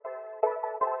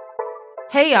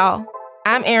Hey, y'all.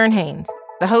 I'm Erin Haynes,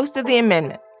 the host of The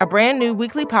Amendment, a brand new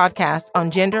weekly podcast on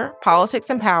gender, politics,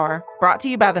 and power, brought to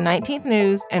you by the 19th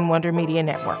News and Wonder Media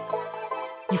Network.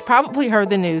 You've probably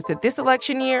heard the news that this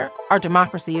election year, our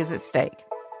democracy is at stake.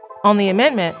 On The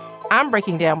Amendment, I'm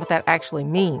breaking down what that actually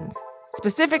means,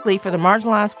 specifically for the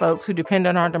marginalized folks who depend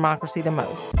on our democracy the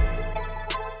most.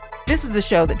 This is a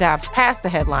show that dives past the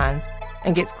headlines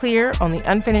and gets clear on the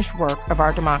unfinished work of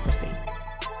our democracy.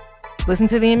 Listen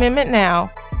to The Amendment now,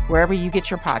 wherever you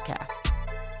get your podcasts.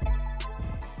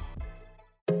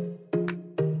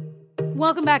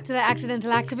 Welcome back to The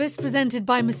Accidental Activist, presented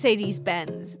by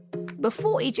Mercedes-Benz.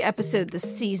 Before each episode this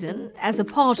season, as a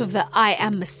part of the I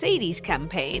Am Mercedes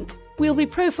campaign, we'll be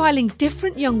profiling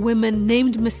different young women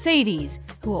named Mercedes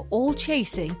who are all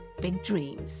chasing big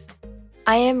dreams.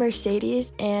 I am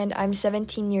Mercedes, and I'm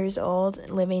 17 years old,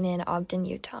 living in Ogden,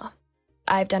 Utah.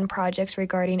 I've done projects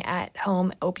regarding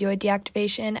at-home opioid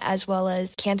deactivation, as well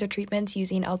as cancer treatments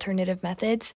using alternative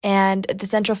methods. And the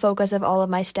central focus of all of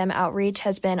my STEM outreach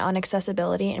has been on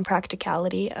accessibility and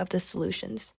practicality of the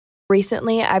solutions.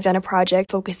 Recently, I've done a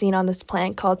project focusing on this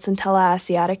plant called Centella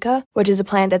asiatica, which is a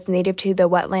plant that's native to the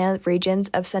wetland regions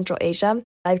of Central Asia.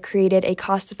 I've created a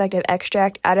cost-effective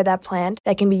extract out of that plant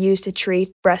that can be used to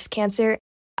treat breast cancer.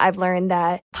 I've learned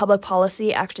that public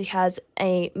policy actually has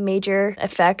a major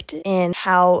effect in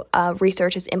how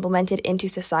research is implemented into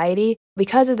society.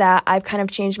 Because of that, I've kind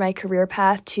of changed my career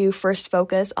path to first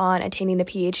focus on attaining a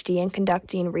PhD and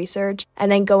conducting research,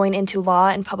 and then going into law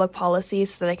and public policy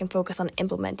so that I can focus on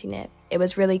implementing it. It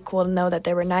was really cool to know that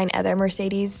there were 9 other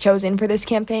Mercedes chosen for this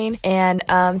campaign, and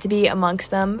to be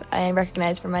amongst them and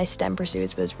recognized for my STEM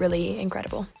pursuits was really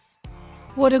incredible.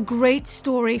 What a great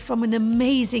story from an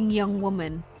amazing young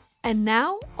woman. And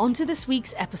now, on to this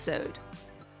week's episode.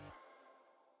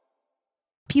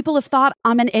 People have thought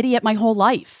I'm an idiot my whole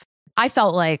life. I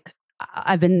felt like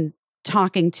I've been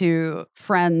talking to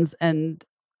friends and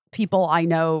people I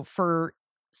know for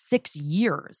 6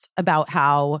 years about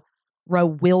how Roe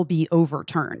will be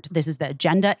overturned. This is the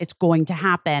agenda. It's going to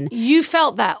happen. You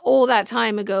felt that all that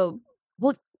time ago.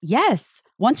 Well, yes.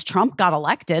 Once Trump got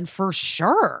elected, for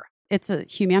sure. It's a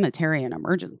humanitarian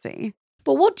emergency.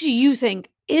 But what do you think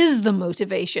is the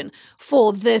motivation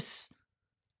for this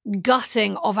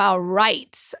gutting of our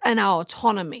rights and our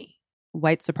autonomy?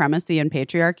 White supremacy and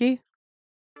patriarchy?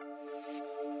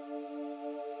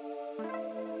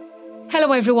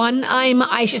 Hello everyone, I'm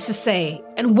Aisha Sasay,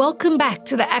 and welcome back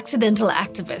to The Accidental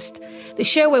Activist, the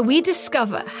show where we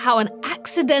discover how an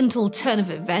accidental turn of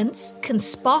events can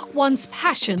spark one's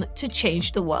passion to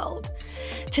change the world.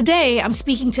 Today, I'm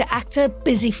speaking to actor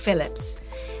Busy Philipps.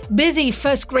 Busy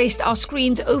first graced our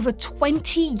screens over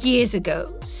 20 years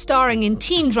ago, starring in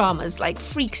teen dramas like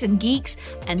Freaks and Geeks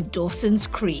and Dawson's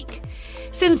Creek.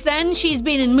 Since then, she's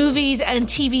been in movies and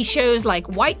TV shows like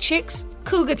White Chicks,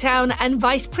 Cougar Town, and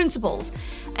Vice Principals,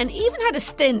 and even had a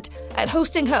stint at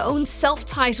hosting her own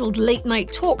self-titled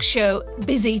late-night talk show,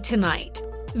 Busy Tonight.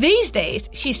 These days,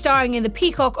 she's starring in the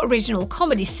Peacock original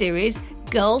comedy series,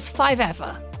 Girls 5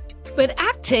 Ever. But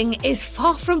acting is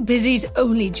far from Busy's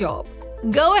only job.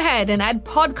 Go ahead and add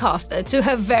podcaster to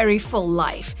her very full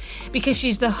life, because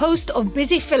she's the host of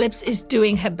Busy Philipps is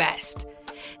Doing Her Best.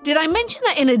 Did I mention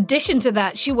that in addition to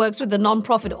that, she works with the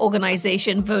nonprofit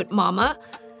organization Vote Mama?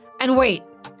 And wait,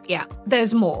 yeah,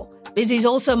 there's more. Busy's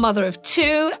also a mother of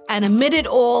 2, and amid it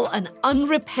all, an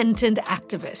unrepentant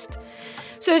activist.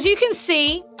 So as you can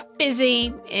see,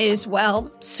 Busy is,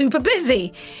 well, super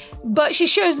busy, but she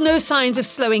shows no signs of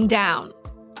slowing down.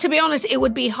 To be honest, it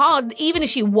would be hard even if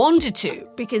she wanted to,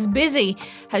 because Busy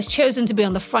has chosen to be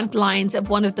on the front lines of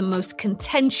one of the most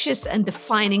contentious and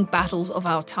defining battles of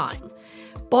our time: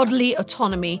 bodily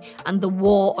autonomy and the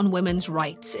war on women's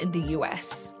rights in the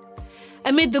US.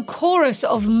 Amid the chorus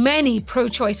of many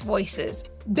pro-choice voices,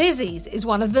 Busy's is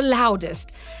one of the loudest.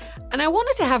 And I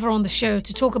wanted to have her on the show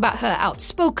to talk about her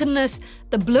outspokenness,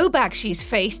 the blowback she's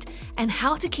faced, and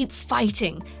how to keep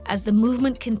fighting as the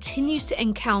movement continues to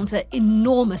encounter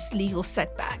enormous legal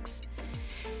setbacks.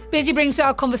 Busy brings to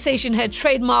our conversation her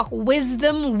trademark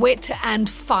wisdom, wit, and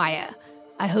fire.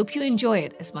 I hope you enjoy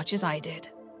it as much as I did.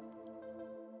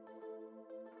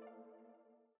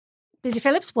 Busy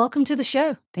Philipps, welcome to the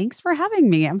show. Thanks for having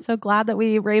me. I'm so glad that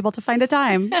we were able to find a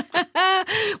time.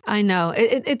 I know,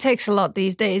 it takes a lot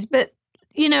these days, but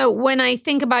you know, when I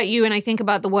think about you and I think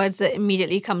about the words that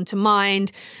immediately come to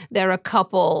mind, there are a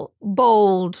couple: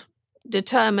 bold,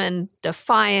 determined,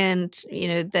 defiant, you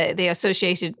know, they're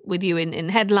associated with you in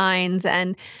headlines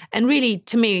and really,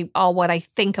 to me, are what I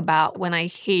think about when I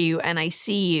hear you and I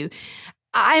see you.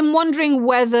 I'm wondering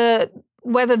whether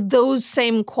whether those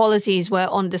same qualities were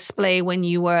on display when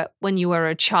you were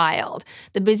a child.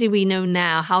 The Busy we know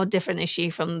now, how different is she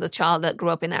from the child that grew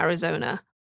up in Arizona?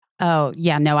 Oh,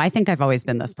 yeah. No, I think I've always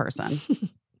been this person.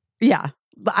 Yeah.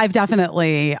 I've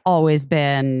definitely always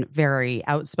been very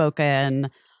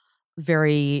outspoken,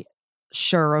 very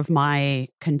sure of my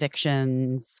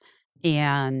convictions.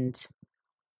 And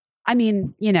I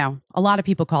mean, you know, a lot of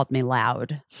people called me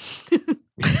loud.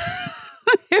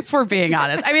 If we're being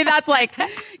honest. I mean, that's like,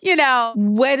 you know.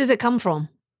 Where does it come from?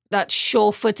 That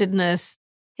sure-footedness?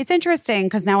 It's interesting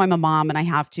because now I'm a mom and I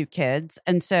have 2 kids.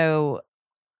 And so,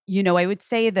 you know, I would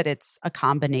say that it's a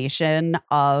combination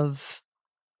of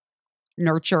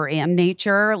nurture and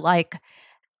nature. Like,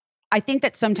 I think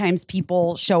that sometimes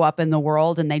people show up in the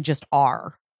world and they just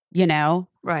are, you know?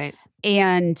 Right.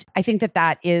 And I think that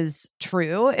that is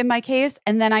true in my case.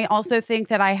 And then I also think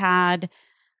that I had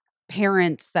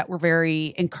parents that were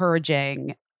very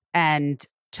encouraging and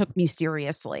took me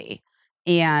seriously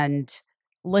and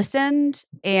listened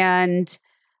and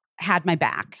had my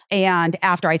back. And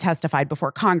after I testified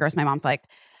before Congress, my mom's like,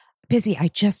 Busy, I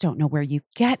just don't know where you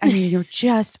get. I mean,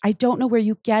 I don't know where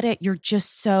you get it. You're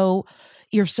so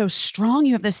strong.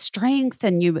 You have the strength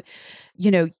and you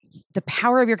know, the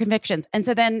power of your convictions. And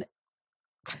so then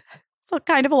it's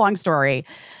kind of a long story,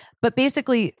 but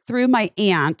basically through my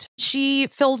aunt, she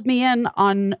filled me in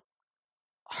on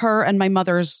her and my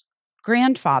mother's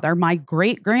grandfather, my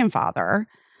great grandfather,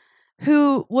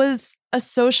 who was a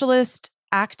socialist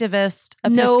activist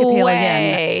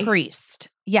Episcopalian priest.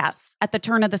 Yes, at the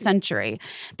turn of the century.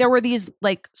 There were these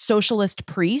like socialist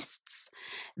priests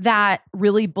that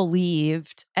really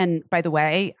believed, and by the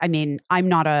way, I mean, I'm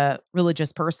not a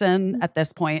religious person at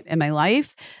this point in my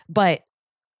life, but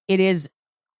it is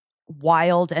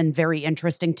wild and very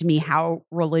interesting to me how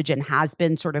religion has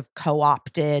been sort of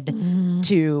co-opted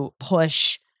to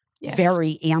push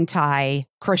very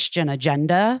anti-Christian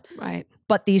agenda. Right.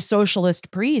 But these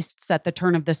socialist priests at the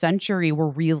turn of the century were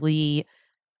really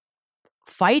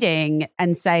fighting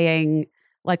and saying,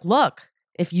 like, look,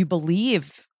 if you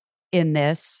believe in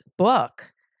this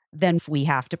book, then we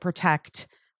have to protect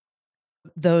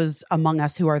those among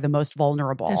us who are the most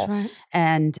vulnerable. That's right.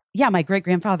 And yeah, my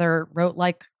great-grandfather wrote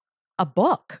like a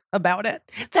book about it.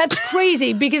 That's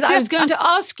crazy, because I was going to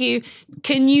ask you,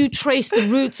 can you trace the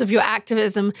roots of your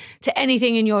activism to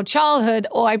anything in your childhood,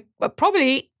 or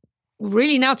probably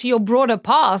really now to your broader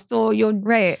past or your,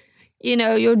 you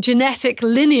know, your genetic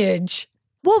lineage?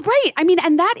 Well, right. I mean,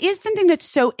 and that is something that's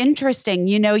so interesting.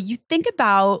 You know, you think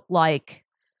about like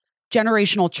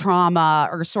generational trauma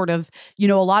or sort of, you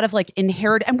know, a lot of like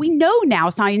inherited, and we know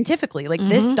now scientifically, like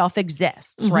this stuff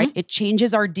exists, right? It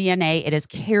changes our DNA. It is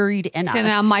carried in us. It's in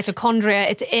our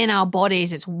mitochondria. It's in our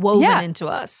bodies. It's woven into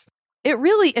us.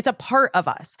 It's a part of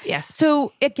us. Yes.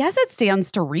 So I guess it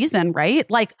stands to reason, right?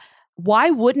 Like,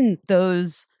 why wouldn't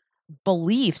those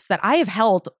beliefs that I have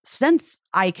held since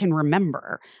I can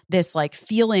remember, this like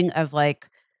feeling of like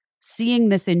seeing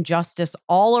this injustice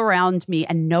all around me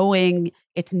and knowing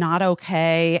it's not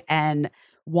okay and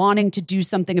wanting to do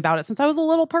something about it since I was a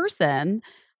little person,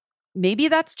 maybe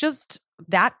that's just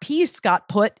that piece got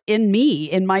put in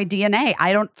me, in my DNA.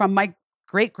 From my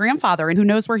great-grandfather, and who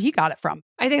knows where he got it from.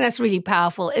 I think that's really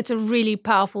powerful. It's a really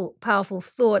powerful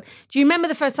thought. Do you remember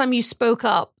the first time you spoke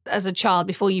up as a child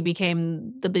before you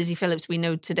became the Busy Phillips we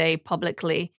know today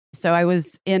publicly? So I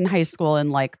was in high school in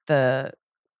like the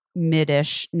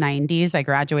mid-ish 90s. I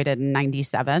graduated in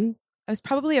 97. I was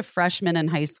probably a freshman in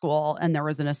high school, and there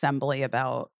was an assembly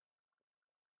about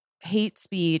hate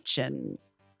speech. And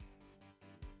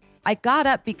I got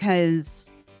up because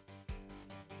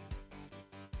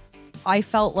I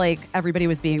felt like everybody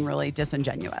was being really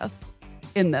disingenuous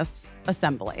in this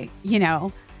assembly. You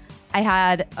know, I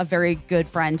had a very good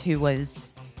friend who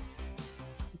was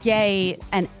gay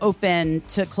and open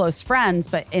to close friends,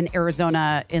 but in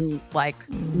Arizona in like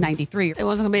 93. It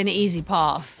wasn't going to be an easy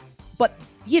path. But,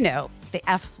 you know, the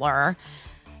F slur,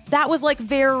 that was like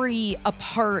very a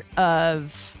part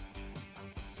of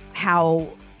how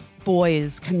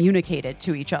boys communicated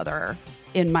to each other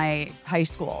in my high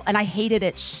school. And I hated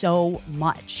it so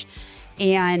much.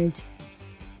 And,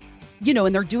 you know,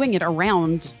 and they're doing it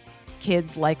around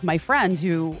kids like my friends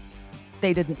who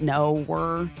they didn't know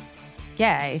were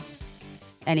gay.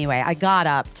 Anyway, I got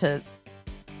up to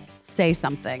say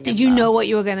something. Did you know what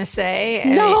you were going to say?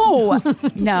 No,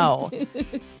 no.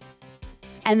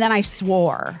 And then I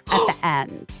swore at the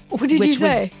end. What did you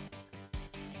say?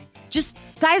 Just,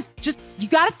 guys, you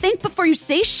got to think before you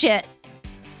say shit.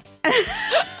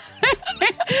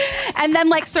 And then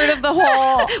like sort of the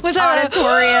whole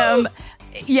auditorium.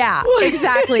 Yeah,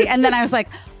 exactly. And then I was like,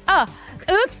 oh,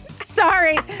 oops,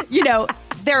 Sorry.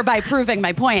 Thereby proving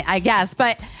my point, I guess.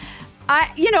 But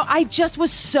I just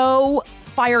was so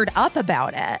fired up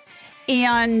about it.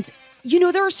 And,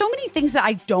 there are so many things that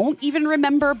I don't even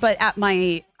remember, but at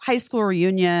my high school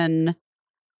reunion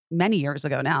many years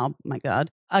ago now, my God,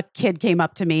 a kid came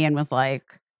up to me and was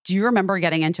like, do you remember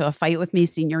getting into a fight with me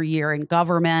senior year in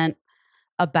government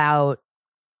about,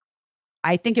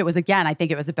 I think it was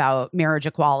about marriage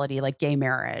equality, like gay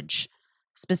marriage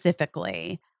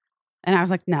specifically. And I was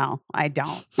like, no, I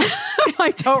don't.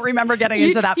 I don't remember getting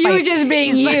into that fight. You were just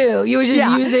being you. You were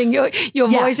just using your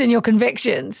voice and your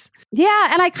convictions. Yeah.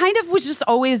 And I kind of was just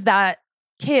always that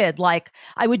kid. Like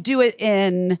I would do it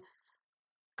in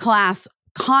class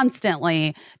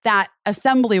constantly. That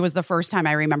assembly was the first time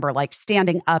I remember like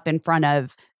standing up in front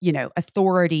of,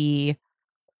 authority,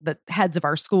 the heads of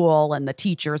our school and the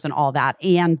teachers and all that,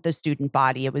 and the student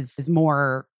body. It was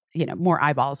more, more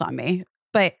eyeballs on me.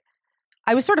 But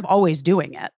I was sort of always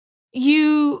doing it.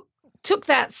 You took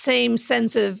that same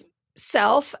sense of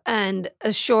self and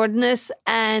assuredness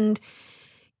and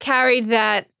carried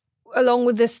that along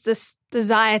with this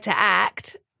desire to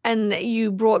act. And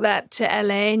you brought that to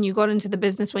LA and you got into the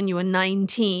business when you were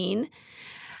 19.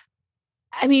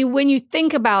 I mean, when you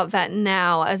think about that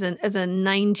now as a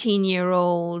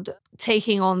 19-year-old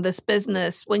taking on this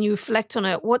business, when you reflect on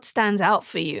it, what stands out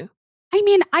for you? I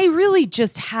mean, I really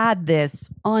just had this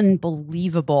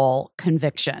unbelievable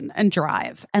conviction and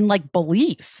drive and like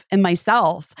belief in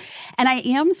myself. And I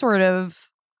am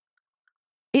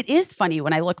it is funny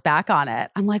when I look back on it.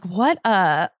 I'm like, what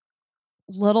a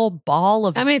little ball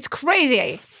of it's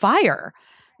crazy. Fire.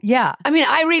 Yeah. I mean,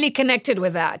 I really connected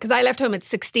with that because I left home at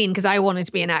 16 because I wanted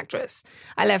to be an actress.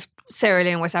 I left Sierra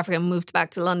Leone, West Africa, and moved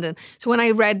back to London. So when I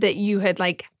read that you had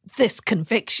like this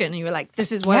conviction, you were like,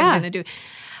 this is what I'm going to do.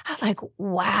 I was like,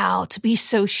 wow, to be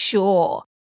so sure.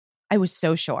 I was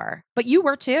so sure. But you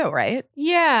were too, right?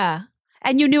 Yeah.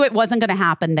 And you knew it wasn't going to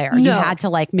happen there. No. You had to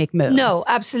like make moves. No,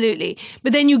 absolutely.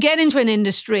 But then you get into an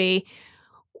industry.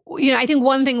 I think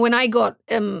one thing when I got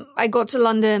to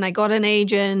London, I got an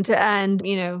agent and,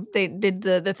 they did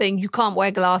the thing, you can't wear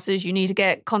glasses, you need to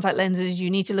get contact lenses, you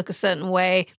need to look a certain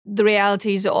way. The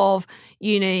realities of,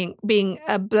 being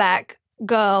a Black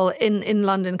girl in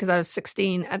London, because I was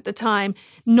 16 at the time,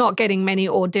 not getting many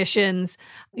auditions,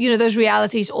 those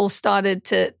realities all started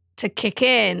to kick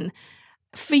in.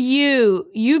 For you,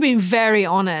 you've been very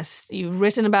honest. You've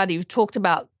written about it, you've talked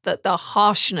about the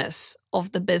harshness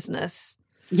of the business.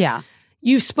 Yeah.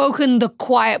 You've spoken the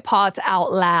quiet parts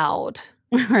out loud.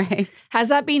 Right. Has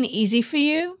that been easy for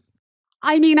you?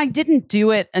 I mean, I didn't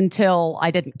do it until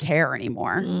I didn't care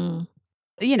anymore.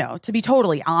 To be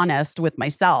totally honest with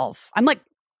myself, I'm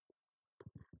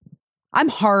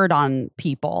hard on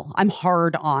people. I'm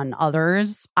hard on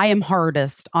others. I am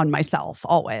hardest on myself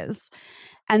always.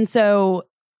 And so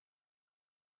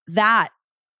that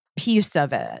piece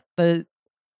of it, the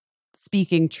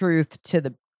speaking truth to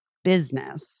the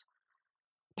business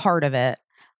part of it,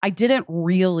 I didn't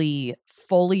really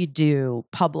fully do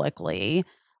publicly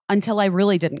until I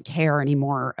really didn't care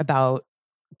anymore about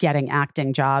getting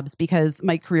acting jobs because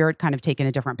my career had kind of taken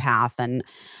a different path. And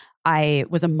I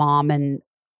was a mom and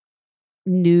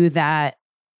knew that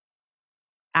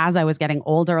as I was getting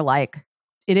older, like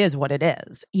it is what it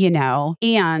is,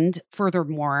 And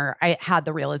furthermore, I had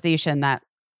the realization that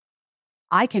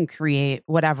I can create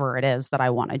whatever it is that I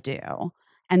want to do.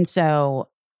 And so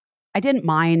I didn't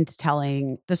mind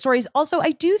telling the stories. Also,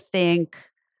 I do think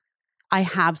I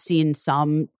have seen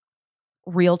some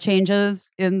real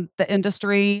changes in the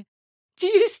industry. Do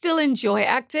you still enjoy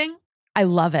acting? I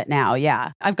love it now.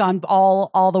 Yeah. I've gone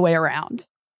all the way around.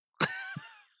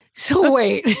 So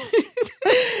wait.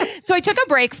 So I took a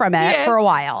break from it for a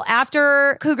while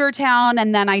after Cougar Town.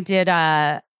 And then I did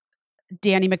Danny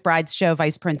McBride's show,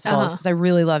 Vice Principals, because I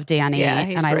really love Danny. Yeah,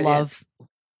 and brilliant. I love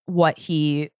what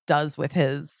he does with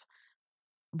his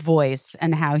voice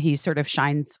and how he sort of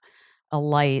shines a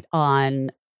light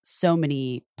on so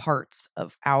many parts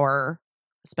of our,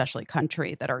 especially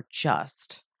country, that are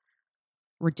just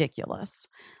ridiculous.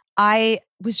 I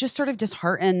was just sort of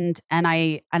disheartened and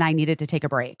I needed to take a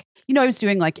break. I was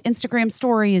doing like Instagram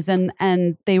stories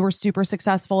and they were super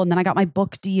successful. And then I got my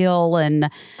book deal and,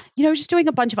 just doing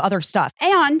a bunch of other stuff.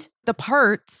 And the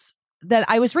parts that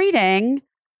I was reading,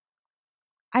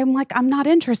 I'm like, I'm not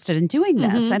interested in doing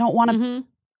this. Mm-hmm. I don't want to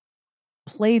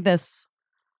play this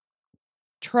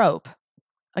trope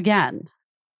again.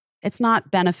 It's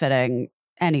not benefiting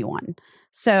anyone.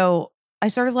 So I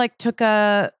sort of like took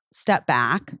a step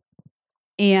back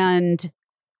and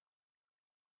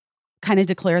kind of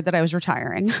declared that I was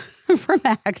retiring from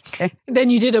acting. Then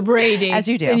you did a Brady. As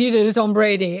you do. Then you did a Tom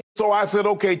Brady. So I said,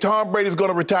 okay, Tom Brady's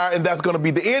going to retire, and that's going to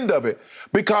be the end of it.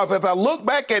 Because as I look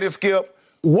back at it, Skip,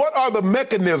 what are the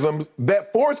mechanisms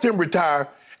that forced him to retire,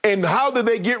 and how did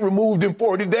they get removed in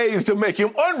 40 days to make him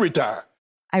unretire?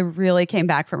 I really came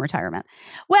back from retirement.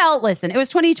 Well, listen, it was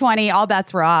 2020. All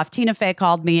bets were off. Tina Fey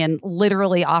called me and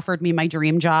literally offered me my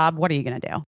dream job. What are you going to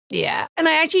do? Yeah. And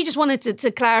I actually just wanted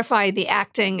to clarify the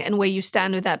acting and where you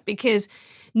stand with that, because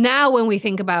now when we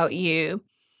think about you,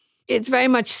 it's very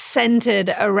much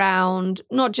centered around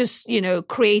not just,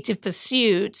 creative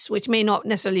pursuits, which may not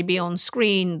necessarily be on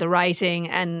screen, the writing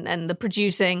and the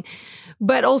producing,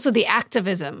 but also the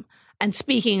activism and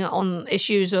speaking on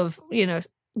issues of,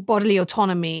 bodily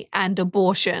autonomy and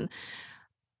abortion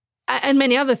and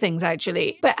many other things,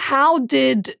 actually. But how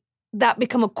did that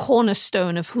become a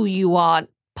cornerstone of who you are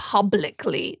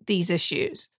publicly, these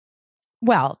issues?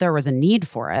 Well, there was a need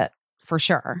for it, for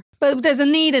sure. But there's a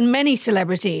need, and many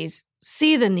celebrities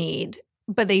see the need,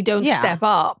 but they don't step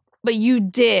up. But you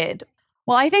did.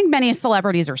 Well, I think many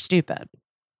celebrities are stupid.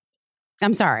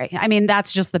 I'm sorry. I mean,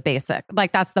 that's just the basic.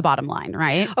 Like, that's the bottom line,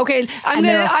 right? Okay, I'm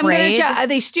gonna chat. Are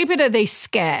they stupid or are they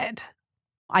scared?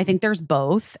 I think there's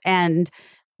both, and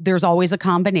there's always a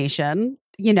combination,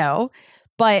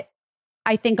 But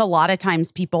I think a lot of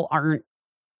times people aren't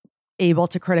able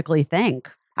to critically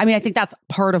think. I mean, I think that's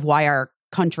part of why our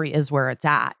country is where it's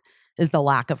at, is the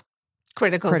lack of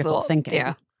critical thinking.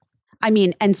 Yeah. I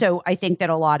mean, and so I think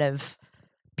that a lot of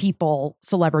people,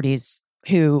 celebrities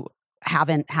who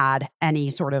haven't had any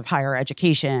sort of higher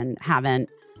education, haven't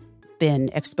been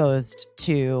exposed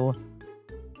to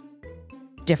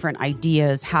different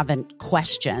ideas, haven't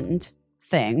questioned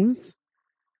things,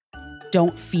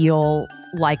 don't feel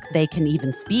like they can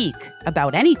even speak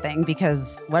about anything,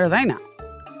 because what do they know?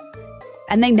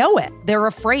 And they know it. They're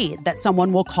afraid that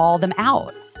someone will call them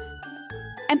out.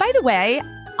 And by the way,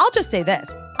 I'll just say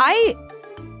this. I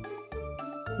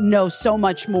know so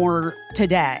much more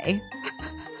today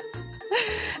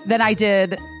than I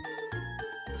did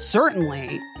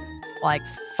certainly like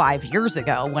 5 years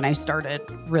ago when I started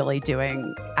really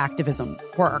doing activism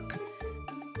work.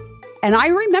 And I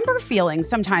remember feeling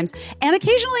sometimes, and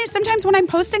occasionally, sometimes when I'm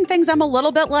posting things, I'm a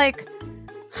little bit like,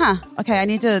 okay, I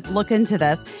need to look into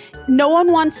this. No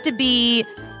one wants to be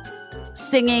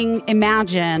singing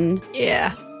Imagine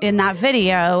in that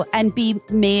video and be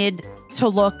made to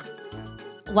look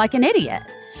like an idiot.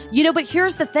 But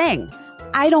here's the thing.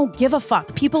 I don't give a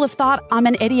fuck. People have thought I'm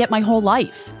an idiot my whole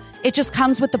life. It just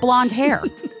comes with the blonde hair.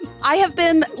 I have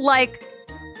been like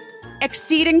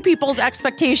exceeding people's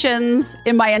expectations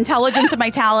in my intelligence and my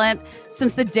talent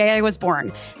since the day I was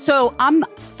born. So I'm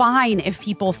fine if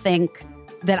people think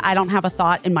that I don't have a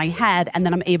thought in my head and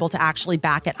then I'm able to actually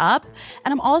back it up.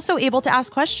 And I'm also able to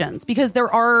ask questions because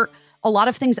there are a lot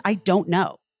of things I don't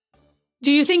know.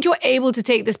 Do you think you're able to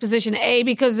take this position, A,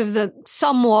 because of the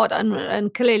somewhat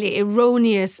and clearly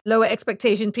erroneous lower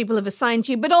expectations people have assigned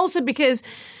to you, but also because,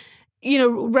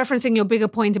 referencing your bigger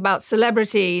point about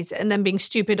celebrities and them being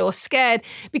stupid or scared,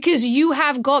 because you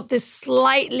have got this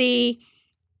slightly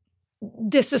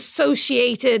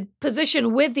disassociated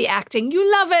position with the acting.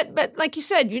 You love it, but like you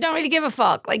said, you don't really give a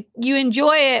fuck. Like, you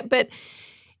enjoy it, but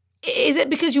is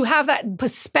it because you have that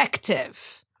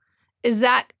perspective? Is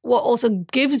that what also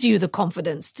gives you the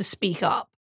confidence to speak up?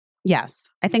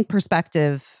 Yes. I think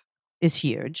perspective is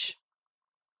huge.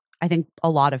 I think a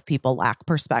lot of people lack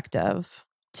perspective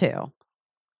too,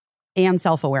 and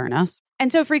self-awareness.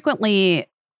 And so frequently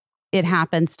it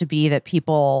happens to be that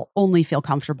people only feel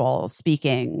comfortable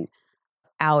speaking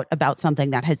out about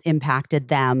something that has impacted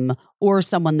them or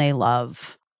someone they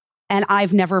love. And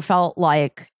I've never felt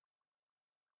like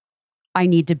I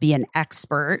need to be an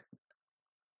expert,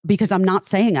 because I'm not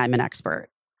saying I'm an expert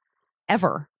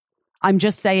ever. I'm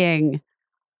just saying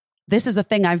this is a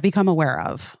thing I've become aware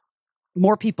of.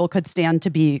 More people could stand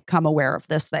to become aware of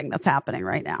this thing that's happening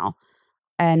right now.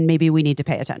 And maybe we need to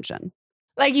pay attention.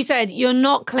 Like you said, you're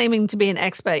not claiming to be an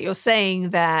expert. You're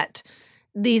saying that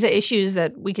these are issues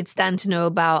that we could stand to know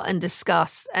about and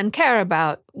discuss and care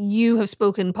about. You have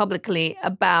spoken publicly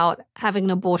about having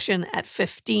an abortion at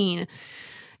 15.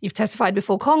 You've testified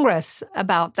before Congress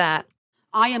about that.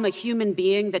 I am a human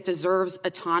being that deserves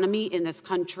autonomy in this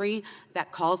country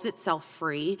that calls itself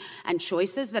free, and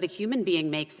choices that a human being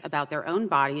makes about their own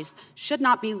bodies should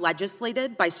not be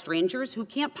legislated by strangers who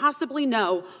can't possibly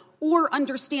know or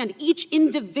understand each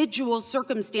individual's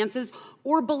circumstances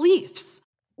or beliefs.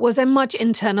 Was there much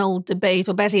internal debate,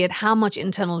 or better yet, how much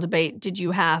internal debate did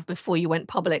you have before you went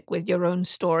public with your own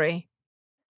story?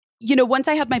 once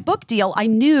I had my book deal, I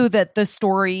knew that the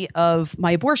story of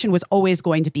my abortion was always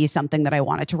going to be something that I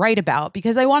wanted to write about,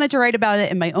 because I wanted to write about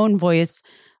it in my own voice,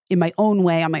 in my own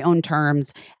way, on my own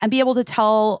terms, and be able to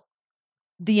tell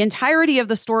the entirety of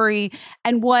the story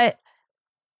and what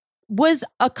was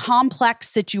a complex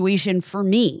situation for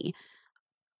me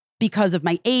because of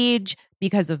my age,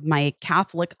 because of my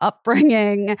Catholic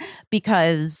upbringing,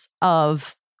 because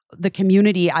of the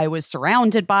community I was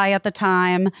surrounded by at the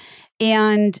time.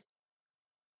 And,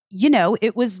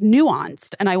 it was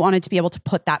nuanced, and I wanted to be able to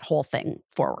put that whole thing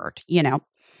forward,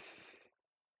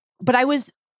 But I was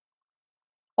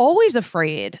always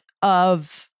afraid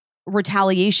of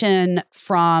retaliation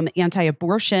from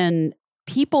anti-abortion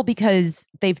people because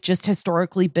they've just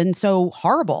historically been so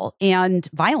horrible and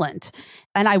violent.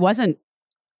 And I wasn't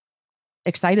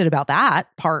excited about that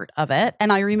part of it.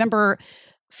 And I remember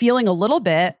feeling a little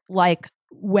bit like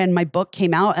when my book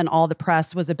came out and all the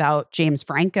press was about James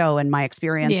Franco and my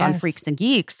experience on Freaks and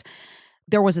Geeks,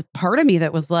 there was a part of me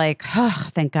that was like, oh,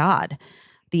 thank God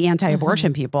the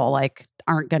anti-abortion people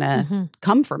aren't going to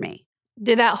come for me.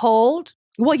 Did that hold?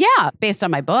 Well, yeah, based on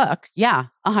my book. Yeah,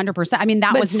 100%. I mean,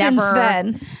 that was never. Since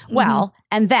then. Well,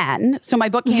 and then, so my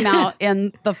book came out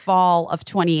in the fall of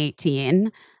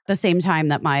 2018, the same time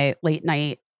that my late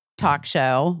night talk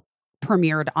show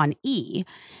premiered on E!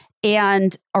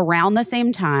 And around the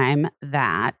same time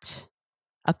that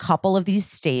a couple of these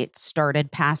states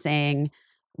started passing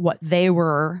what they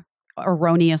were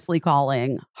erroneously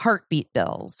calling heartbeat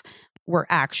bills, were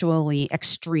actually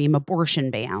extreme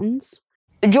abortion bans.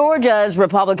 Georgia's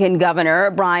Republican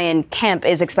Governor Brian Kemp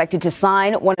is expected to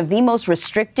sign one of the most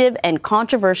restrictive and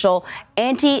controversial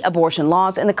anti-abortion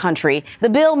laws in the country. The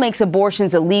bill makes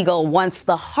abortions illegal once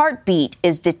the heartbeat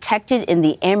is detected in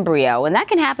the embryo, and that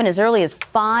can happen as early as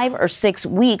 5 or 6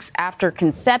 weeks after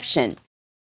conception.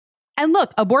 And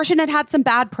look, abortion had some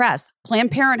bad press. Planned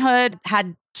Parenthood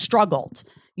had struggled,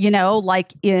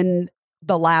 in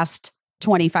the last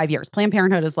 25 years. Planned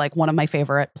Parenthood is one of my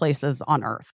favorite places on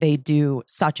earth. They do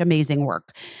such amazing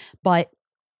work. But,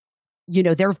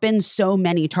 there have been so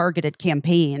many targeted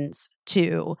campaigns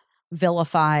to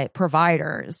vilify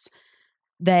providers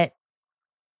that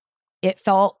it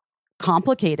felt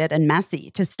complicated and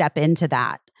messy to step into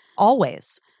that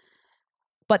always.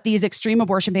 But these extreme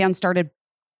abortion bans started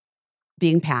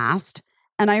being passed.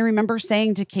 And I remember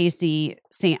saying to Casey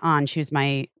St. Ange, who's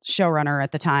my showrunner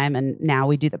at the time, and now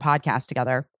we do the podcast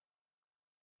together,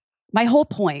 my whole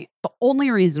point, the only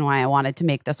reason why I wanted to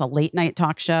make this a late night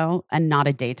talk show and not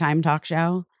a daytime talk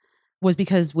show, was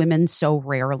because women so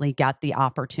rarely get the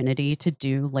opportunity to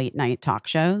do late night talk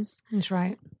shows. That's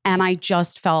right. And I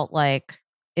just felt like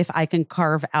if I can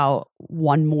carve out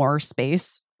one more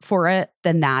space for it,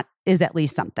 then that is at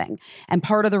least something. And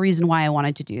part of the reason why I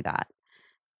wanted to do that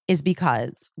is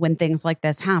because when things like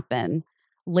this happen,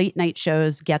 late night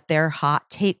shows get their hot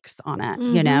takes on it,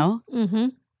 Mm-hmm.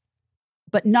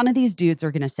 But none of these dudes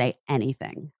are going to say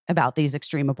anything about these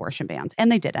extreme abortion bans.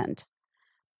 And they didn't.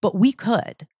 But we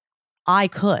could. I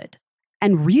could.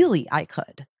 And really, I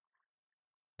could.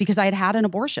 Because I had had an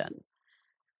abortion.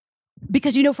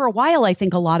 Because, for a while, I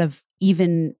think a lot of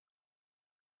even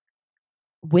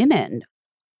women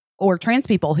or trans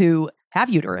people who have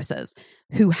uteruses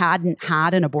who hadn't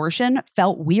had an abortion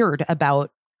felt weird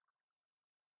about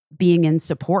being in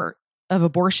support of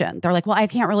abortion. They're like, well, I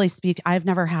can't really speak. I've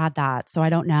never had that, so I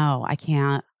don't know. I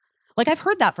can't. I've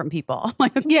heard that from people.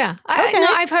 Yeah.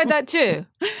 I've heard that too.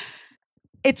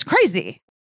 It's crazy.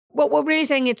 What we're really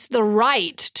saying, it's the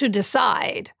right to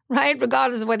decide, right?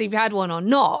 Regardless of whether you've had one or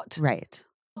not. Right.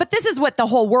 But this is what the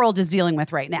whole world is dealing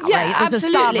with right now, Yeah, right? This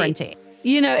is sovereignty.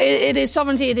 It is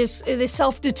sovereignty. It is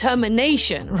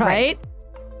self-determination, right?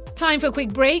 Time for a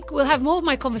quick break. We'll have more of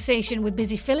my conversation with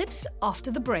Busy Philipps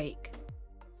after the break.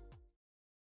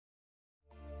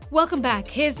 Welcome back.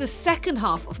 Here's the second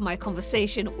half of my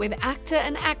conversation with actor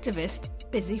and activist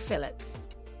Busy Philipps.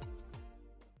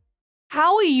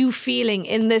 How are you feeling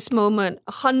in this moment?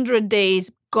 100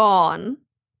 days gone.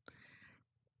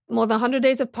 More than 100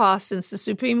 days have passed since the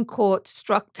Supreme Court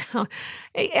struck down.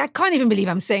 I can't even believe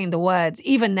I'm saying the words.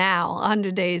 Even now,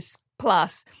 100 days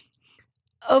plus,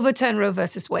 overturned Roe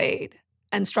versus Wade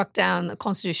and struck down the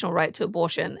constitutional right to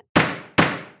abortion.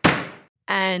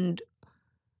 And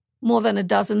more than a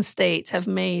dozen states have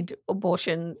made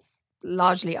abortion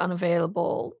largely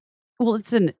unavailable. Well,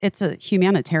 it's a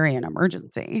humanitarian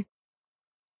emergency.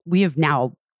 We have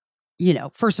now,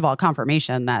 first of all,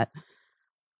 confirmation that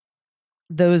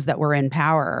those that were in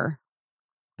power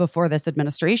before this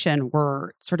administration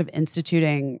were sort of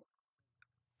instituting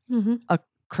a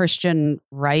Christian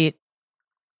right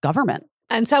government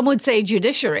And some would say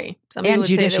judiciary. Some and would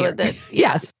judiciary. Say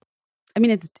yes. I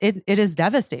mean, it is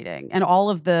devastating. And all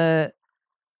of the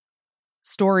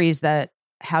stories that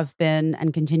have been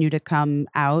and continue to come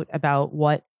out about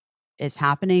what is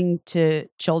happening to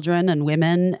children and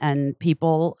women and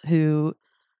people who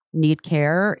need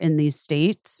care in these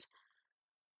states,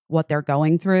 what they're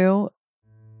going through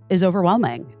is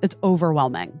overwhelming. It's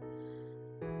overwhelming.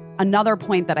 Another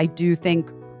point that I do think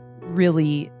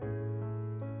really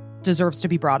deserves to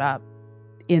be brought up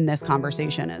in this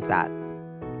conversation is that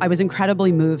I was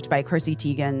incredibly moved by Chrissy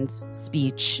Teigen's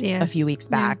speech a few weeks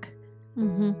back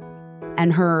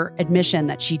and her admission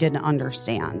that she didn't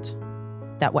understand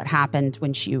that what happened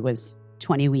when she was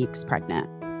 20 weeks pregnant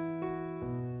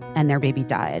and their baby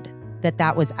died,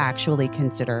 that was actually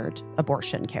considered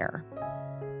abortion care.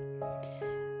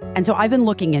 And so I've been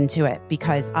looking into it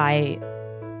because I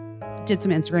did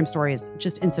some Instagram stories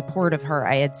just in support of her.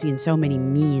 I had seen so many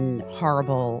mean,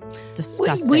 horrible,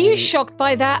 disgusting. Were you shocked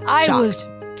by that? Shocked. I was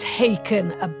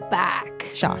taken aback.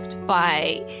 Shocked.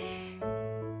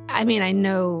 I mean, I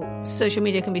know social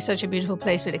media can be such a beautiful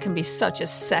place, but it can be such a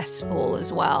cesspool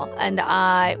as well. And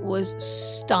I was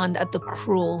stunned at the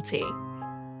cruelty.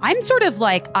 I'm sort of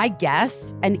like, I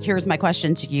guess, and here's my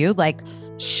question to you, like,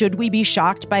 should we be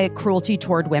shocked by cruelty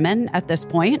toward women at this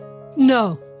point?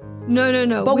 No.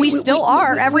 But we still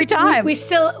are every time. We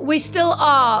still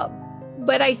are.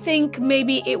 But I think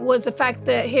maybe it was the fact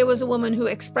that here was a woman who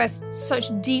expressed such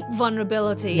deep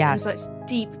vulnerability and such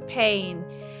deep pain.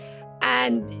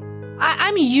 And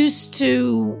I'm used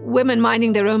to women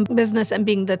minding their own business and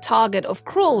being the target of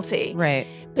cruelty. Right.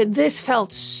 But this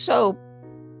felt so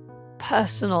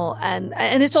personal, and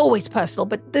it's always personal,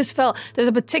 but this felt, there's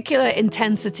a particular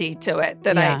intensity to it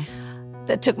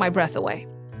that took my breath away.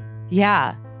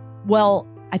 Yeah. Well,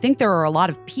 I think there are a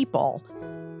lot of people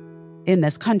in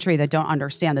this country that don't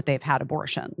understand that they've had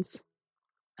abortions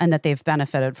and that they've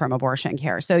benefited from abortion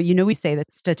care. So, we say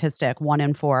that statistic 1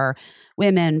 in 4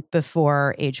 women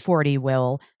before age 40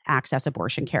 will access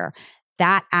abortion care.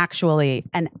 That actually,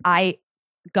 and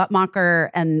Guttmacher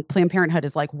and Planned Parenthood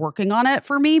is like working on it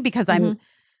for me because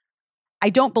I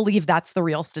don't believe that's the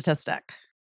real statistic.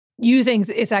 You think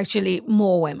it's actually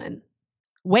more women?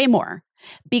 Way more.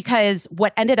 Because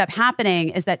what ended up happening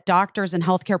is that doctors and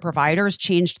healthcare providers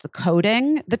changed the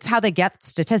coding. That's how they get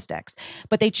statistics.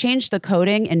 But they changed the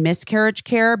coding in miscarriage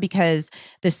care because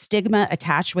the stigma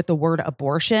attached with the word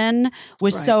abortion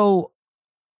was so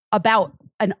about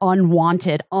an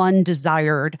unwanted,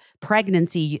 undesired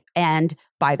pregnancy. And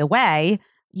by the way,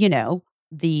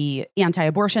 the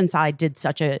anti-abortion side did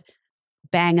such a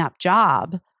bang-up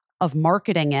job of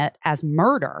marketing it as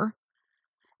murder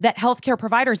that healthcare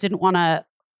providers didn't want to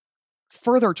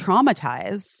further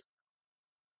traumatize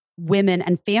women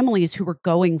and families who were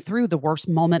going through the worst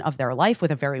moment of their life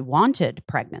with a very wanted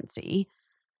pregnancy.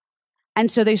 And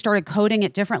so they started coding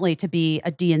it differently to be a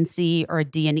D&C or a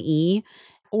D&E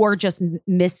or just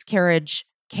miscarriage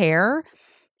care.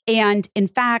 And in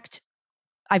fact,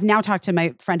 I've now talked to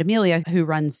my friend Amelia, who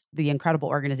runs the incredible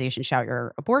organization Shout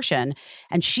Your Abortion,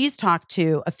 and she's talked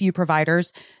to a few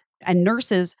providers and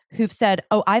nurses who've said,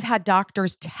 I've had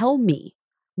doctors tell me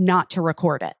not to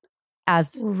record it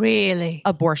as really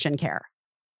abortion care.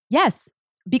 Yes,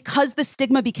 because the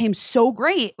stigma became so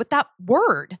great with that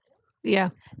word. Yeah.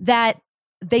 That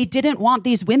they didn't want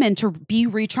these women to be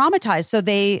re-traumatized. So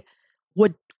they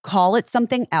would call it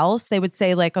something else. They would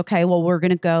say like, okay, well, we're going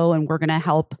to go and we're going to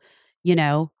help,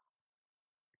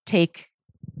 take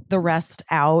the rest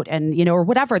out and, or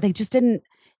whatever. They just didn't,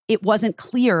 it wasn't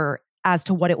clear as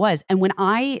to what it was. And when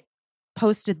I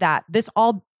posted that, this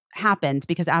all happened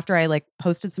because after I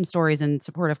posted some stories in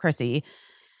support of Chrissy,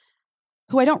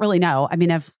 who I don't really know. I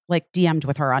mean, I've DM'd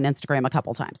with her on Instagram a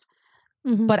couple times,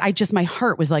 but my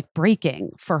heart was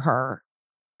breaking for her.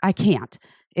 I can't.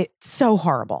 It's so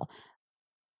horrible.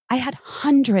 I had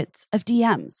hundreds of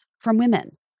DMs from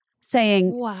women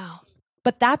saying, wow,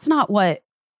 but that's not what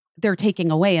they're taking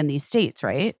away in these states,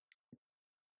 right?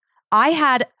 I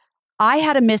had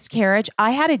a miscarriage.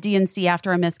 I had a D&C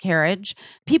after a miscarriage.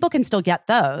 People can still get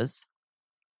those.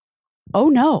 Oh,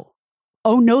 no.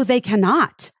 Oh, no, they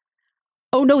cannot.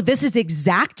 Oh, no, this is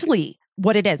exactly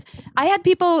what it is. I had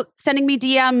people sending me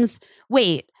DMs.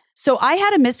 Wait, so I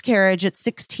had a miscarriage at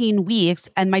 16 weeks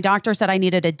and my doctor said I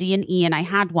needed a D&E and I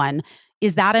had one.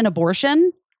 Is that an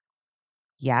abortion?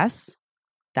 Yes,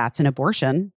 that's an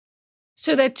abortion.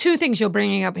 So there are two things you're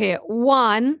bringing up here.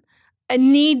 One, a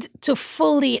need to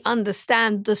fully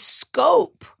understand the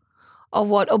scope of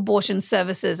what abortion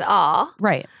services are.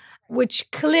 Right.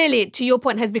 which clearly, to your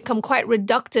point, has become quite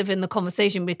reductive in the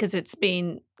conversation because it's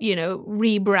been,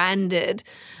 rebranded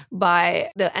by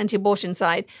the anti-abortion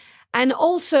side. And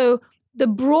also the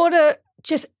broader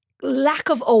just lack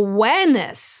of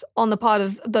awareness on the part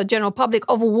of the general public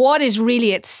of what is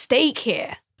really at stake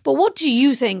here. But what do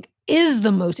you think is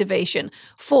the motivation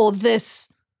for this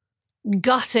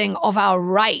gutting of our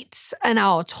rights and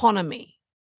our autonomy?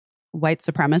 White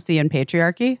supremacy and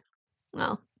patriarchy?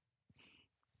 No.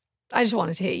 I just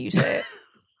wanted to hear you say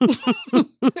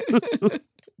it.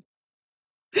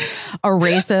 A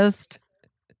racist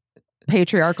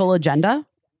patriarchal agenda?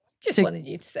 Just wanted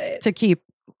you to say it. To keep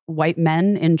white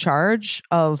men in charge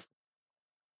of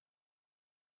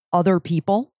other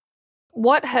people?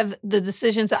 What have the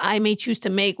decisions that I may choose to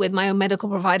make with my own medical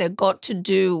provider got to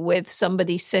do with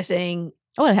somebody sitting?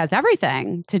 Oh, it has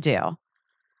everything to do.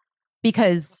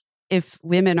 Because if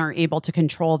women are able to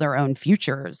control their own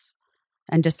futures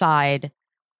and decide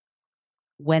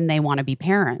when they want to be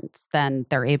parents, then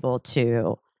they're able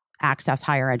to access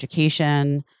higher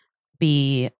education,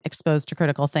 be exposed to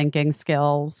critical thinking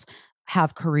skills,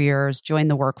 have careers, join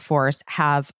the workforce,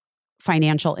 have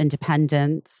financial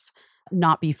independence,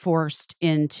 not be forced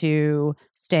into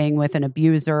staying with an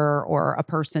abuser or a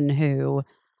person who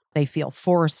they feel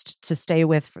forced to stay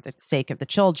with for the sake of the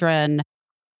children.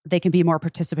 They can be more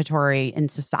participatory in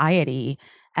society.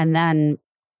 And then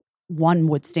one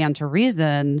would stand to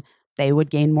reason they would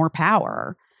gain more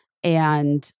power.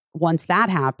 And once that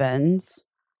happens,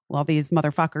 well, these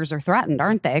motherfuckers are threatened,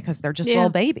 aren't they? Because they're just little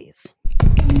babies.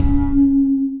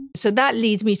 So that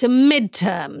leads me to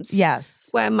midterms. Yes.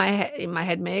 Where my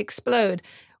head may explode.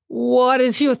 What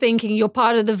is your thinking? You're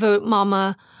part of the Vote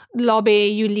Mama lobby.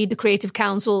 You lead the Creative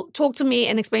Council. Talk to me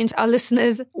and explain to our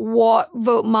listeners what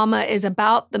Vote Mama is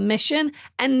about, the mission,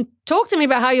 and talk to me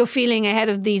about how you're feeling ahead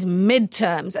of these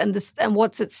midterms and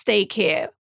what's at stake here.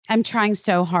 I'm trying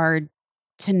so hard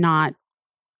to not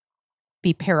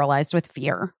be paralyzed with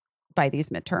fear by these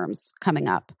midterms coming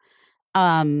up.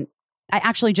 I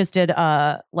actually just did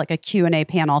a Q&A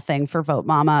panel thing for Vote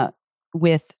Mama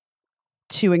with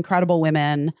two incredible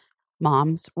women,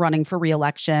 moms, running for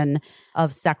re-election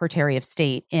of Secretary of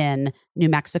State in New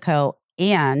Mexico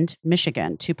and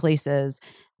Michigan, two places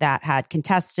that had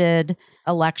contested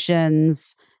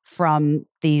elections from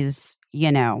these,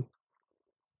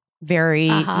 very,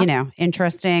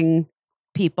 interesting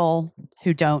people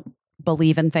who don't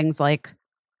believe in things like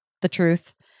the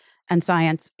truth and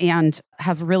science and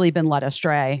have really been led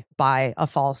astray by a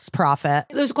false prophet.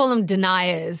 Let's call them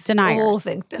deniers. Deniers. All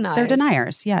think deniers. They're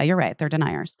deniers. Yeah, you're right. They're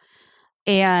deniers.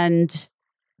 And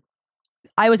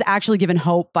I was actually given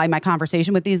hope by my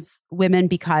conversation with these women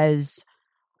because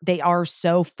they are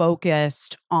so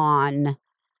focused on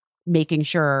making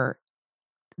sure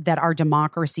that our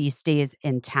democracy stays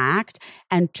intact.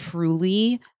 And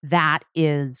truly, that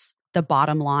is the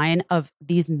bottom line of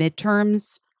these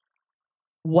midterms.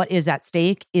 What is at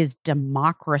stake is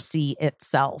democracy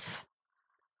itself.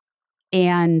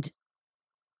 And,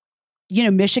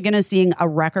 Michigan is seeing a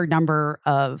record number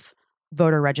of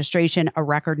voter registration, a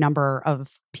record number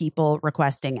of people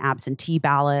requesting absentee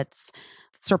ballots,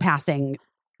 surpassing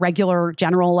regular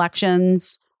general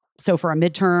elections. So for a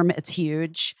midterm, it's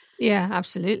huge. Yeah,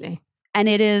 absolutely. And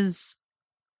it is,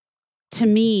 to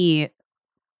me,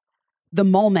 the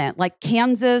moment, like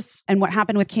Kansas and what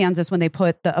happened with Kansas when they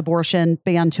put the abortion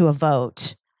ban to a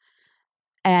vote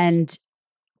and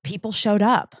people showed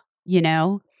up,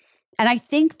 And I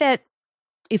think that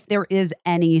if there is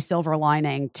any silver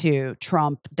lining to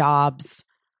Trump, Dobbs,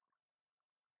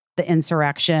 the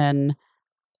insurrection,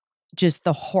 just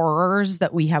the horrors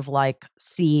that we have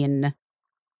seen,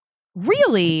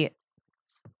 really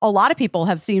a lot of people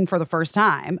have seen for the first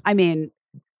time. I mean,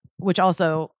 which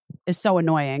also is so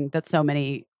annoying that so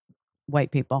many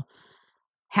white people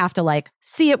have to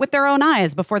see it with their own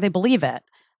eyes before they believe it.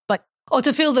 Or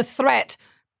to feel the threat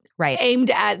right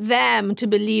aimed at them to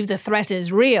believe the threat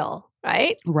is real,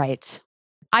 right? Right.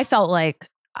 I felt like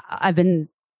I've been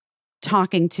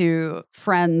talking to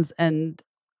friends and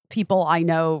people I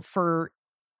know for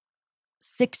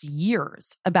 6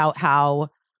 years about how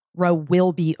Roe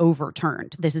will be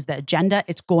overturned. This is the agenda.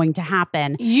 It's going to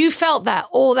happen. You felt that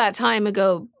all that time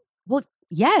ago. Well,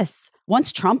 yes.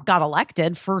 Once Trump got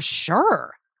elected, for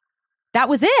sure. That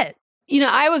was it.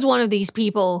 I was one of these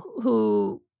people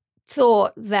who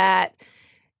thought that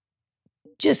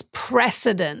just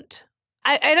precedent.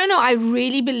 I don't know. I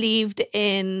really believed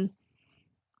in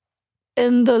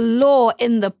the law,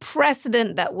 in the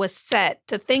precedent that was set,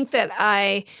 to think that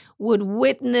I would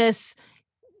witness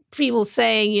people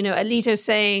saying, Alito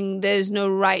saying there's no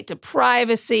right to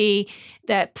privacy,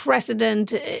 that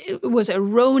precedent was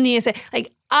erroneous.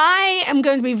 Like, I am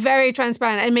going to be very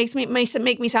transparent. It makes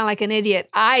me sound like an idiot.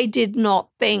 I did not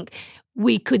think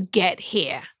we could get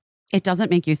here. It doesn't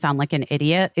make you sound like an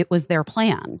idiot. It was their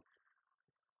plan.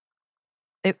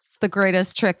 It's the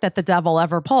greatest trick that the devil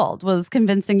ever pulled, was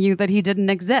convincing you that he didn't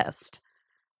exist.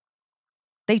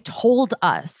 They told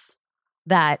us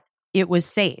that it was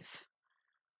safe.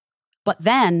 But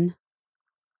then,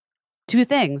 two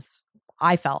things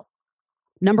I felt.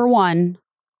 Number one,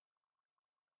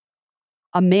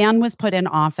 a man was put in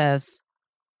office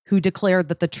who declared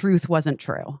that the truth wasn't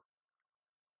true.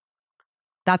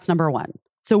 That's number one.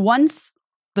 So once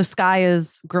the sky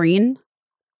is green,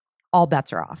 all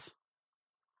bets are off.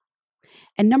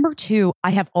 And number two, I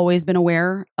have always been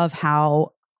aware of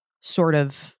how sort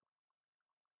of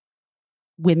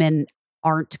women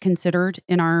aren't considered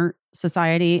in our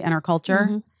society and our culture.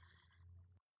 Mm-hmm.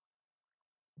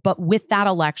 But with that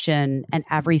election and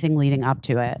everything leading up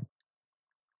to it,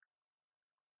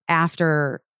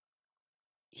 after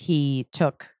he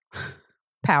took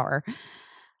power,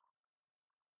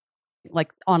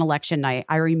 like on election night,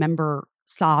 I remember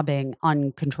sobbing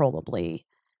uncontrollably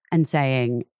and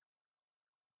saying,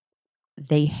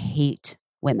 they hate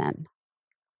women.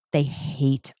 They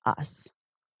hate us.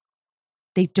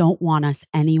 They don't want us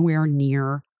anywhere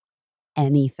near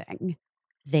anything.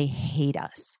 They hate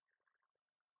us.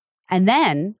 And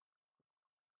then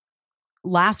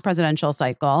last presidential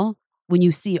cycle, when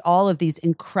you see all of these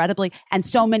incredibly, and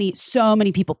so many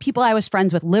people I was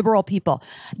friends with, liberal people,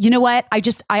 you know what?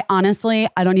 I honestly,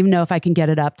 I don't even know if I can get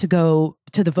it up to go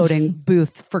to the voting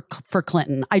booth for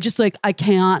Clinton. I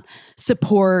can't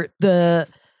support the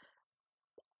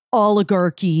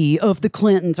oligarchy of the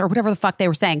Clintons or whatever the fuck they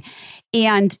were saying.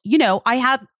 And, you know, I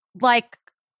had like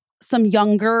some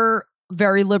younger,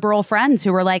 very liberal friends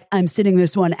who were like, I'm sitting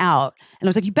this one out. And I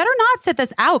was like, you better not sit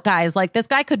this out, guys. Like, this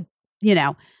guy could, you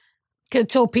know, could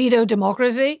torpedo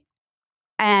democracy.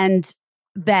 And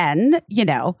then, you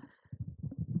know,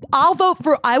 I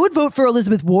would vote for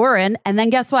Elizabeth Warren. And then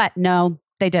guess what? No,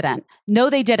 they didn't. No,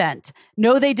 they didn't.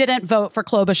 No, they didn't vote for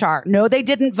Klobuchar. No, they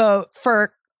didn't vote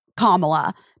for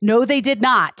Kamala. No, they did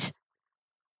not.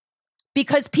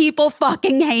 Because people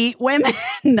fucking hate women.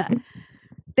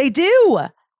 They do.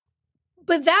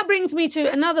 But that brings me to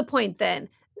another point then.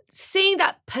 Seeing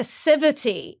that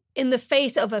passivity in the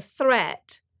face of a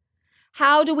threat,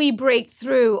 how do we break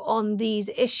through on these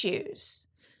issues?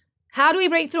 How do we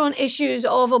break through on issues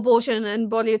of abortion and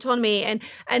bodily autonomy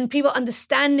and people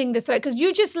understanding the threat? Because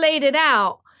you just laid it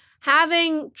out.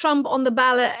 Having Trump on the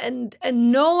ballot and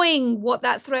knowing what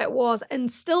that threat was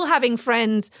and still having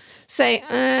friends say,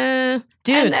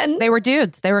 dudes. And they were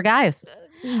dudes. They were guys.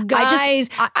 And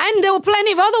there were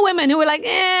plenty of other women who were like,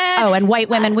 Oh, and white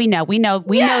women, we know the white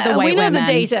women.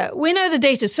 We know the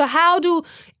data. So how do,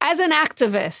 as an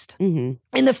activist,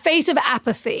 in the face of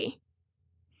apathy,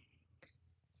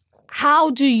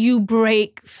 how do you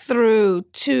break through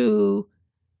to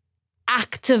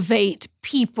activate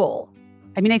people?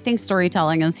 I mean, I think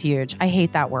storytelling is huge. I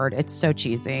hate that word. It's so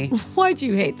cheesy. Why do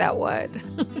you hate that word?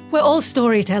 We're all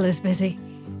storytellers, Busy.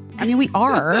 I mean, we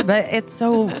are, but it's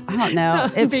so, I don't know.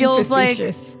 It feels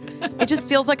facetious. It just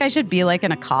feels like I should be like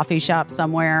in a coffee shop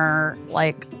somewhere,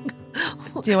 like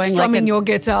doing strumming your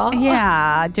guitar.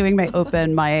 Yeah, doing my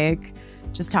open mic,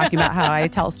 just talking about how I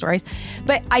tell stories.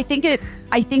 But I think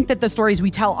that the stories we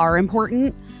tell are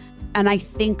important. And I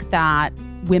think that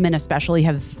women especially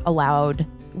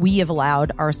we have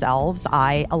allowed ourselves,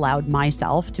 I allowed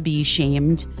myself to be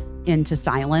shamed into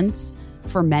silence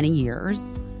for many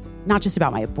years, not just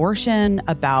about my abortion,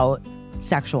 about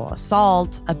sexual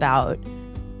assault, about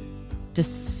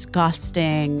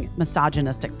disgusting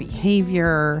misogynistic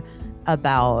behavior,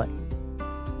 about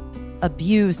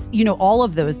abuse, you know, all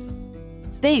of those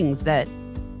things that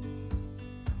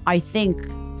I think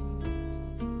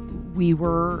we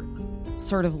were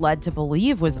sort of led to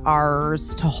believe was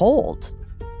ours to hold.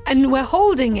 And we're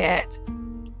holding it,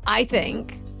 I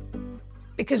think,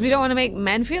 because we don't want to make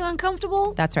men feel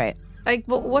uncomfortable. That's right. Like,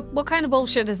 what kind of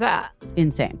bullshit is that?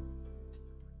 Insane.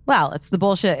 Well, it's the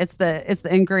bullshit. It's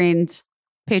the ingrained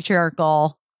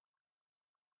patriarchal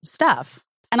stuff.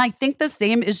 And I think the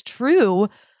same is true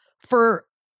for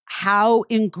how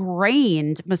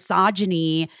ingrained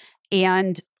misogyny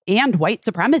and white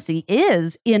supremacy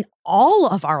is in all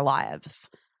of our lives.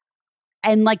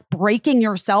 And like breaking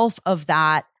yourself of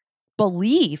that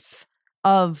belief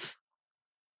of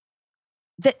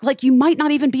that, like, you might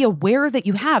not even be aware that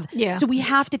you have. Yeah. So we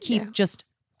have to keep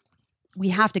we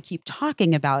have to keep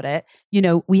talking about it. You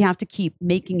know, we have to keep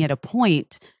making it a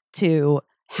point to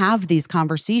have these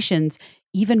conversations,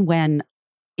 even when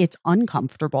it's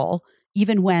uncomfortable,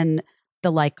 even when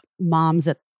the like moms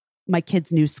at my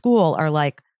kids' new school are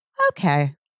like,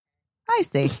 okay, I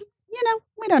see.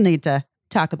 We don't need to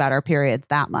talk about our periods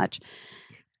that much.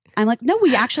 I'm like, no,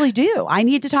 we actually do. I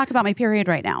need to talk about my period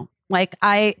right now. Like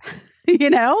I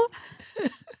don't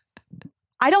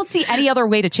see any other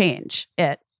way to change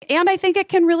it. And I think it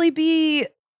can really be,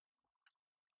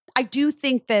 I do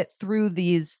think that through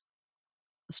these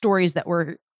stories that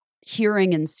we're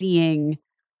hearing and seeing,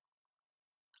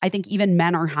 I think even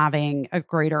men are having a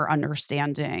greater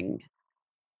understanding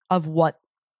of what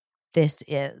this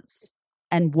is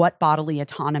and what bodily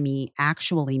autonomy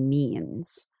actually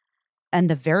means and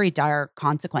the very dire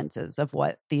consequences of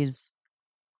what these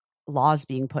laws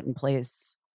being put in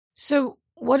place. So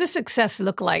what does success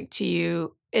look like to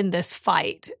you in this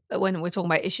fight when we're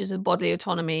talking about issues of bodily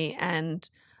autonomy and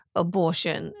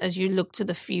abortion as you look to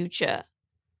the future?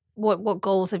 What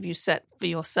goals have you set for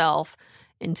yourself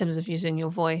in terms of using your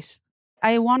voice?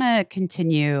 I want to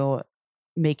continue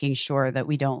making sure that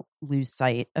we don't lose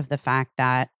sight of the fact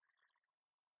that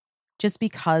just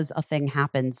because a thing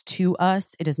happens to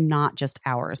us, it is not just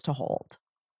ours to hold.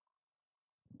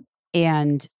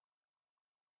 And,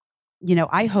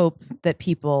 I hope that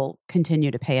people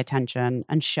continue to pay attention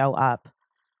and show up.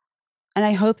 And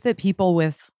I hope that people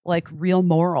with like real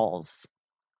morals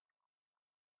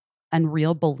and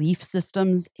real belief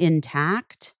systems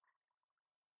intact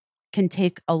can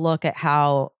take a look at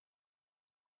how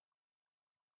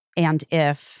and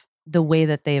if the way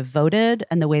that they've voted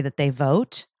and the way that they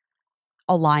vote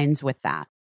aligns with that.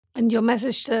 And your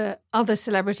message to other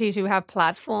celebrities who have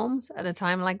platforms at a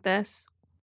time like this?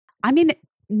 I mean,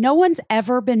 no one's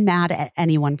ever been mad at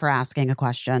anyone for asking a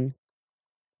question.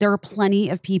 There are plenty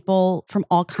of people from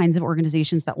all kinds of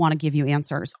organizations that want to give you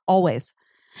answers, always.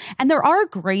 And there are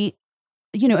great,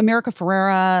 America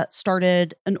Ferrera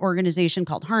started an organization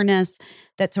called Harness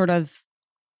that sort of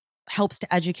helps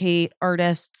to educate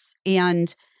artists.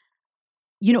 And,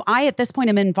 I, at this point,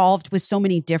 am involved with so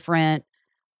many different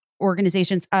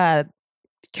organizations.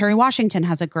 Kerry Washington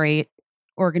has a great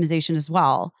organization as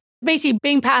well. Basically,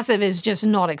 being passive is just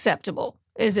not acceptable,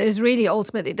 is really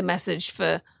ultimately the message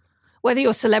for whether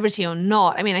you're a celebrity or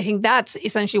not. I mean, I think that's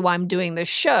essentially why I'm doing this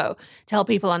show, to help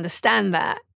people understand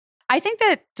that. I think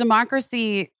that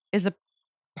democracy is a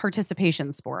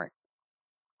participation sport.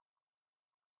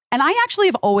 And I actually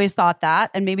have always thought that,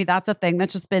 and maybe that's a thing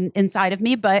that's just been inside of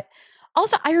me. But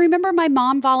also, I remember my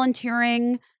mom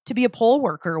volunteering to be a poll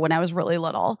worker when I was really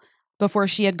little, before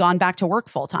she had gone back to work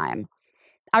full time.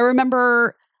 I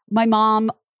remember my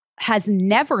mom has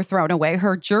never thrown away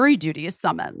her jury duty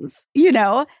summons,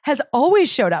 has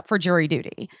always showed up for jury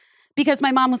duty, because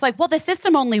my mom was like, well, the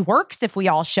system only works if we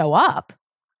all show up.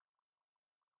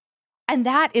 And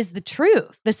that is the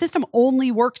truth. The system only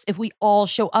works if we all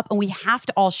show up, and we have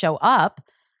to all show up.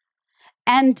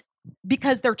 And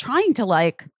because they're trying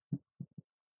to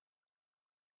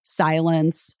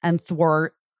silence and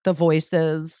thwart the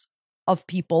voices of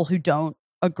people who don't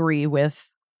agree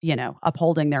with,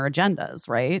 upholding their agendas,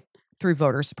 right? Through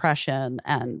voter suppression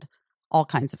and all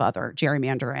kinds of other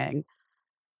gerrymandering.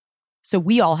 So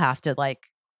we all have to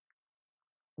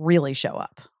really show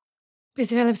up.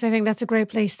 Busy Phillips, I think that's a great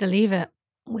place to leave it.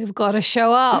 We've got to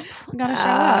show up. We've got to show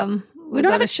up. We've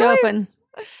got to show up. And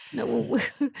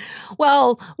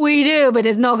well, we do, but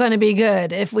it's not going to be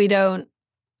good if we don't.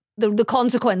 The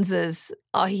consequences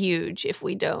are huge if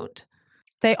we don't.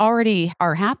 They already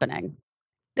are happening.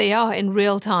 They are in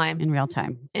real time. In real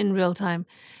time. In real time.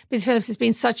 Busy Phillips, it's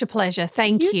been such a pleasure.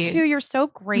 Thank you. You too. You're so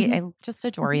great. Mm-hmm. I just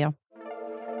adore you.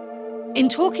 In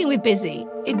talking with Busy,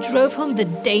 it drove home the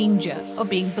danger of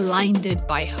being blinded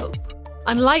by hope.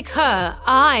 Unlike her,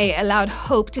 I allowed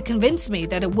hope to convince me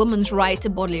that a woman's right to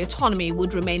bodily autonomy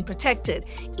would remain protected,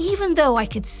 even though I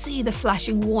could see the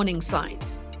flashing warning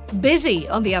signs. Busy,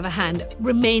 on the other hand,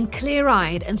 remained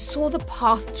clear-eyed and saw the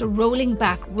path to rolling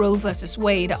back Roe versus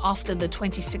Wade after the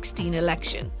 2016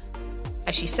 election.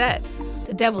 As she said,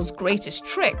 the devil's greatest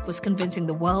trick was convincing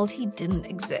the world he didn't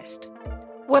exist.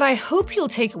 What I hope you'll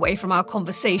take away from our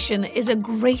conversation is a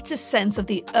greater sense of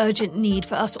the urgent need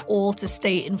for us all to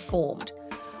stay informed.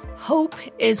 Hope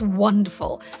is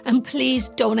wonderful, and please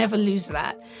don't ever lose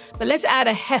that. But let's add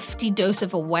a hefty dose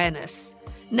of awareness.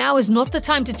 Now is not the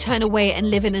time to turn away and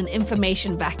live in an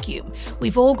information vacuum.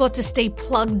 We've all got to stay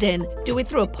plugged in, do it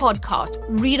through a podcast,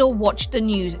 read or watch the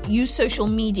news, use social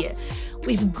media.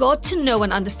 We've got to know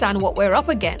and understand what we're up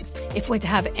against if we're to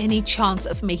have any chance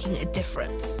of making a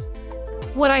difference.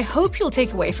 What I hope you'll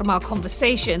take away from our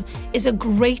conversation is a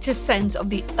greater sense of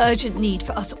the urgent need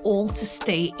for us all to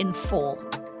stay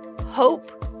informed. Hope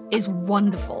is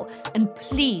wonderful, and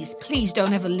please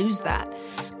don't ever lose that.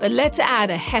 But let's add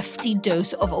a hefty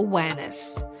dose of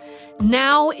awareness.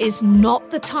 Now is not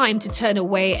the time to turn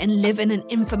away and live in an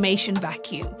information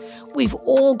vacuum. We've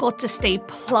all got to stay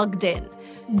plugged in.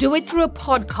 Do it through a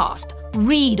podcast,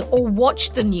 read or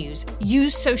watch the news,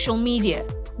 use social media.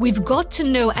 We've got to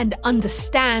know and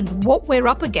understand what we're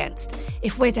up against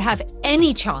if we're to have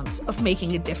any chance of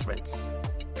making a difference.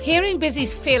 Hearing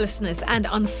Busy's fearlessness and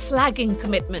unflagging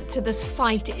commitment to this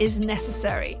fight is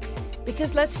necessary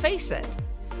because, let's face it,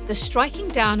 the striking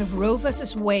down of Roe v.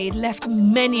 Wade left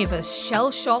many of us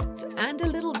shell-shocked and a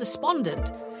little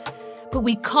despondent. But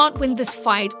we can't win this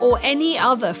fight or any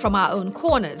other from our own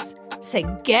corners. So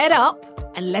get up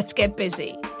and let's get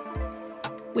busy.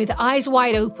 With eyes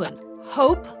wide open,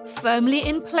 hope firmly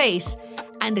in place,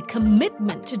 and a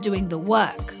commitment to doing the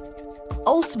work,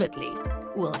 ultimately,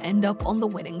 we'll end up on the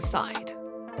winning side.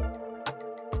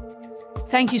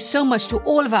 Thank you so much to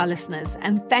all of our listeners,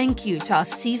 and thank you to our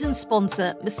season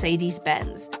sponsor,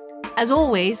 Mercedes-Benz. As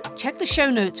always, check the show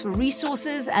notes for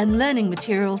resources and learning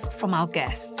materials from our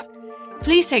guests.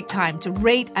 Please take time to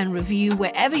rate and review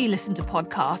wherever you listen to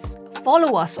podcasts.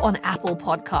 Follow us on Apple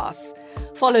Podcasts.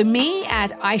 Follow me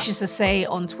at Aisha Sasay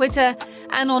on Twitter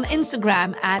and on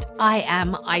Instagram at I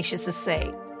am Aisha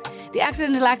Sasay. The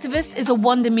Accidental Activist is a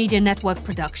Wonder Media Network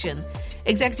production.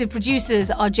 Executive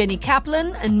producers are Jenny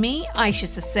Kaplan and me, Aisha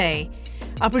Sasay.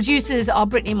 Our producers are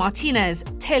Brittany Martinez,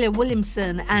 Taylor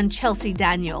Williamson, and Chelsea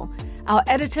Daniel. Our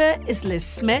editor is Liz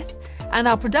Smith, and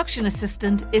our production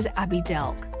assistant is Abby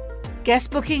Delk.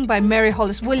 Guest booking by Mary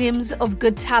Hollis Williams of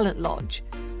Good Talent Lodge.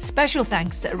 Special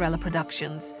thanks to Arella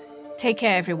Productions. Take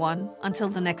care, everyone. Until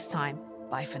the next time,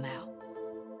 bye for now.